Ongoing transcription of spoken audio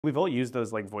We've all used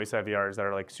those like voice IVRs that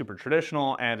are like super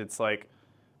traditional, and it's like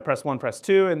press 1, press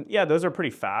 2, and yeah, those are pretty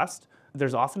fast.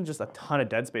 There's often just a ton of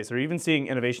dead space. We're even seeing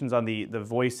innovations on the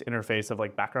voice interface of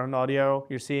like background audio.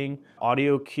 You're seeing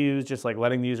audio cues, just like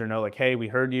letting the user know like, hey, we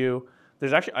heard you.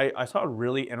 There's actually, I saw a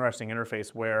really interesting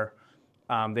interface where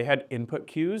they had input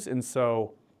cues, and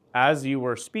so as you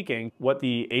were speaking, what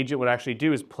the agent would actually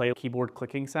do is play keyboard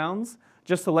clicking sounds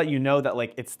just to let you know that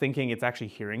like it's thinking it's actually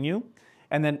hearing you.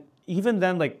 And then even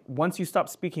then, like once you stop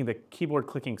speaking, the keyboard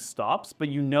clicking stops, but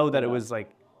you know that it was like,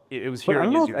 it was But I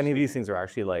hearing don't know as if you any of these things are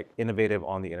actually like innovative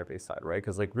on the interface side, right?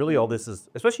 Because like really all this is,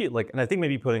 especially like, and I think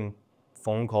maybe putting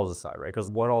phone calls aside, right? Because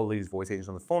what all these voice agents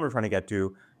on the phone are trying to get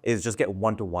to is just get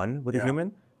one-to-one with a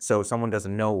human. So someone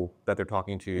doesn't know that they're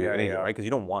talking to an agent, right? Because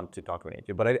you don't want to talk to an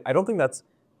agent. But I don't think that's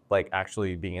like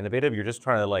actually being innovative. You're just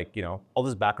trying to like, you know, all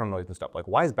this background noise and stuff. Like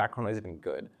why is background noise even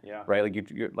good? Yeah. Right?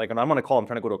 Like you're like, when I'm on a call, I'm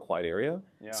trying to go to a quiet area.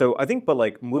 So I think, but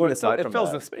like moving aside it from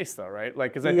fills that, the space though, right?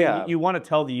 Like, because I think you want to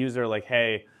tell the user like,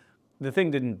 hey, the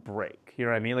thing didn't break. You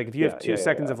know what I mean? Like if you have 2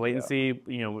 seconds of latency,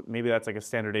 you know, maybe that's like a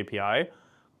standard API.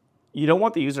 You don't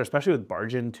want the user, especially with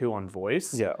Bargain 2 on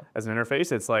voice as an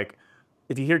interface. It's like,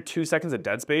 if you hear 2 seconds of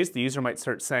dead space, the user might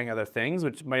start saying other things,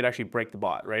 which might actually break the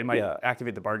bot, right? It might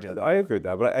activate the Bargain. I agree with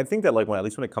that, but I think that like at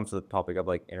least when it comes to the topic of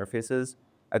like interfaces,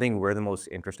 I think where the most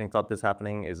interesting thought that's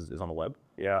happening is on the web.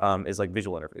 Is like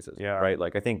visual interfaces. Right?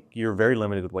 Like I think you're very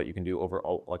limited with what you can do over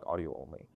like audio only.